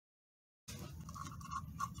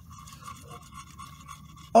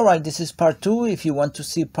Alright, this is part 2. If you want to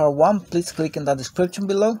see part 1, please click in the description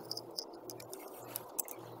below.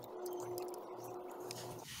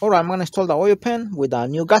 Alright, I'm gonna install the oil pan with a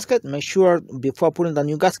new gasket. Make sure before putting the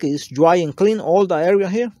new gasket is dry and clean all the area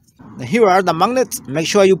here. Here are the magnets. Make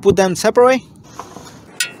sure you put them separate.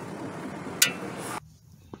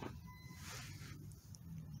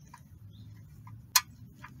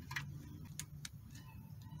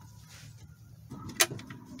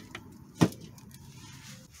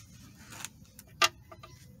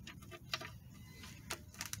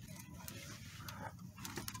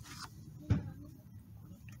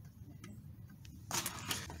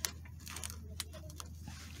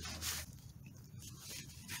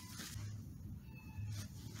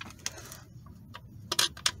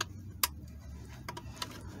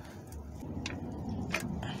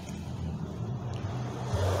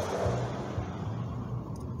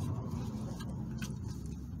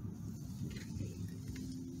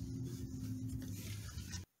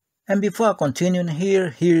 And before I continue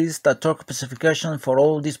here is the torque specification for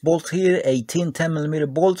all these bolts here. 18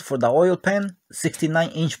 10mm bolts for the oil pan, 69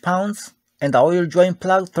 inch-pounds, and the oil drain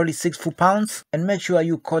plug 36 foot-pounds. And make sure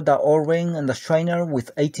you coat the O-ring and the strainer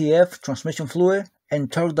with ATF transmission fluid, and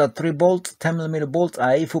torque the 3 bolts 10mm bolts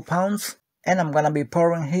at 8 foot-pounds. And I'm gonna be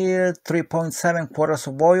pouring here 3.7 quarters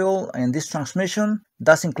of oil in this transmission.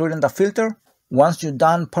 That's including the filter. Once you're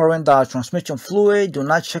done pouring the transmission fluid, do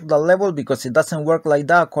not check the level because it doesn't work like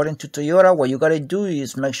that according to Toyota. What you gotta do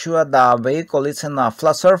is make sure the vehicle is in a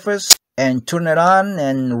flat surface and turn it on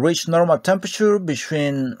and reach normal temperature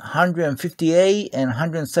between 158 and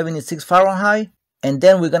 176 Fahrenheit. And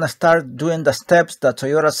then we're gonna start doing the steps that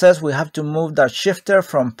Toyota says. We have to move the shifter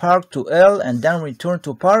from park to L and then return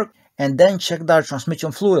to park, and then check the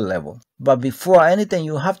transmission fluid level. But before anything,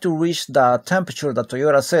 you have to reach the temperature that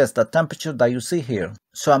Toyota says, the temperature that you see here.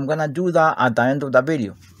 So I'm gonna do that at the end of the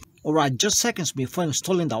video. Alright, just seconds before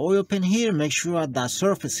installing the oil pan here, make sure the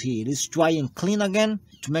surface here is dry and clean again,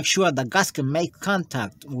 to make sure the gasket makes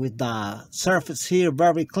contact with the surface here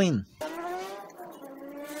very clean.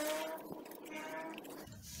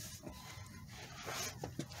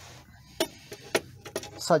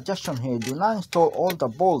 Suggestion here, do not install all the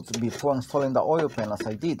bolts before installing the oil pan as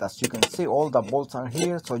I did. As you can see, all the bolts are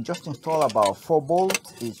here, so just install about 4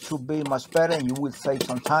 bolts. It should be much better and you will save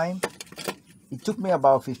some time. It took me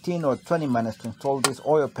about 15 or 20 minutes to install this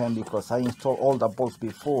oil pan because I installed all the bolts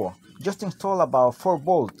before. Just install about 4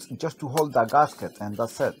 bolts just to hold the gasket, and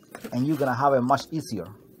that's it. And you're gonna have it much easier.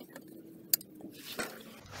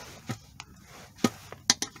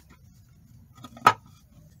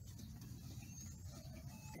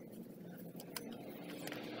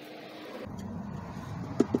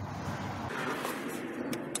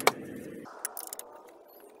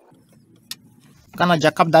 Gonna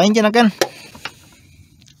jack up the engine again.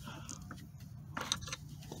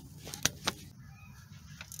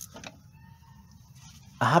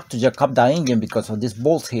 I have to jack up the engine because of these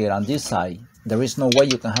bolts here on this side. There is no way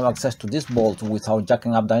you can have access to this bolt without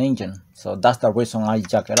jacking up the engine. So that's the reason I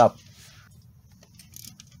jack it up.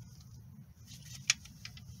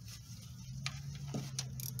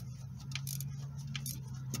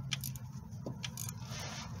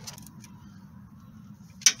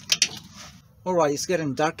 Alright, it's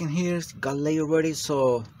getting dark in here, it's got late already,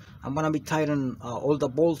 so I'm gonna be tightening all the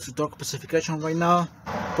bolts to torque specification right now.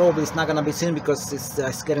 Probably it's not gonna be seen because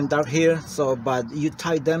it's getting dark here, so but you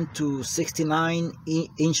tie them to 69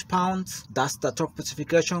 inch-pounds. That's the torque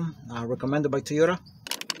specification recommended by Toyota.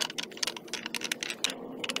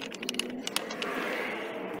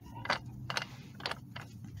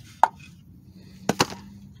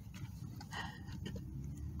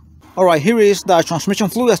 Alright, here is the transmission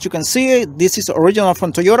fluid. As you can see, this is original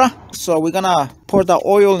from Toyota. So we're gonna pour the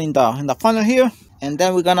oil in the funnel here, and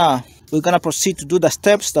then we're gonna proceed to do the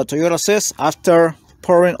steps that Toyota says after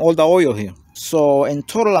pouring all the oil here. So in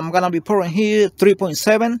total, I'm gonna be pouring here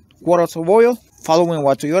 3.7 quarters of oil, following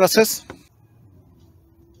what Toyota says.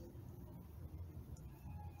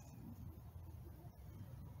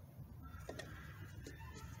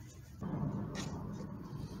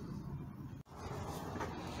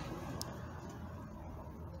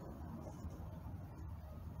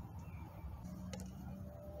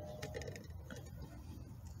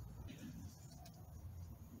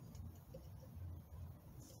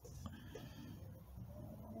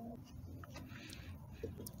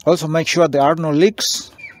 Also make sure there are no leaks.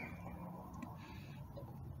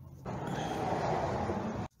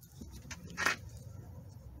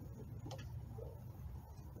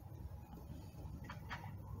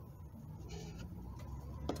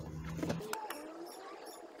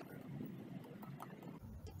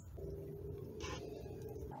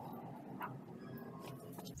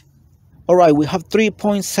 Alright, we have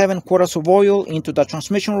 3.7 quarters of oil into the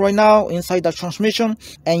transmission right now, inside the transmission,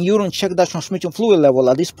 and you don't check the transmission fluid level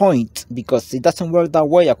at this point because it doesn't work that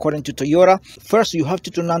way according to Toyota. First, you have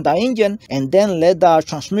to turn on the engine and then let the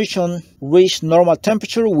transmission reach normal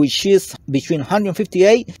temperature, which is between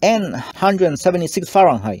 158 and 176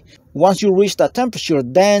 Fahrenheit. Once you reach that temperature,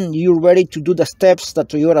 then you're ready to do the steps that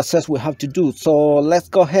Toyota says we have to do. So let's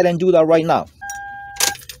go ahead and do that right now.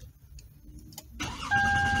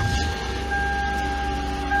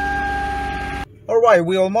 Alright,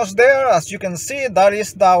 we're almost there. As you can see, that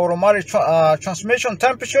is the automatic transmission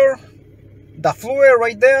temperature. The fluid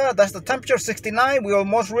right there, that's the temperature, 69. We're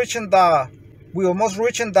almost reaching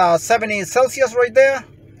the 70 Celsius right there.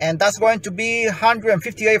 And that's going to be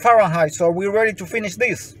 158 Fahrenheit. So we're ready to finish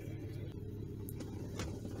this.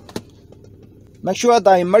 Make sure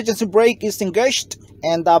the emergency brake is engaged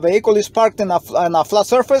and the vehicle is parked in a flat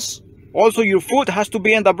surface. Also, your foot has to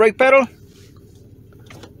be in the brake pedal.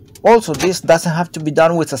 Also, this doesn't have to be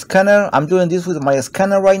done with a scanner. I'm doing this with my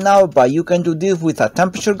scanner right now, but you can do this with a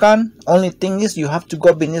temperature gun. Only thing is you have to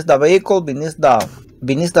go beneath the vehicle, beneath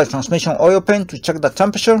the transmission oil pan to check the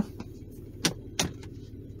temperature.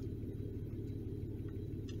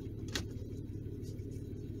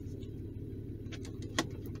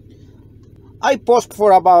 I paused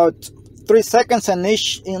for about 3 seconds in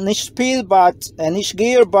each speed, in each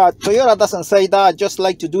gear, but Toyota doesn't say that. I just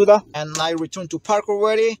like to do that. And I return to park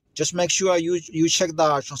already. Just make sure you check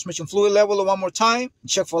the transmission fluid level one more time,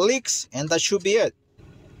 check for leaks, and that should be it.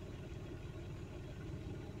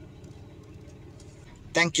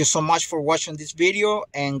 Thank you so much for watching this video,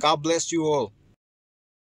 and God bless you all.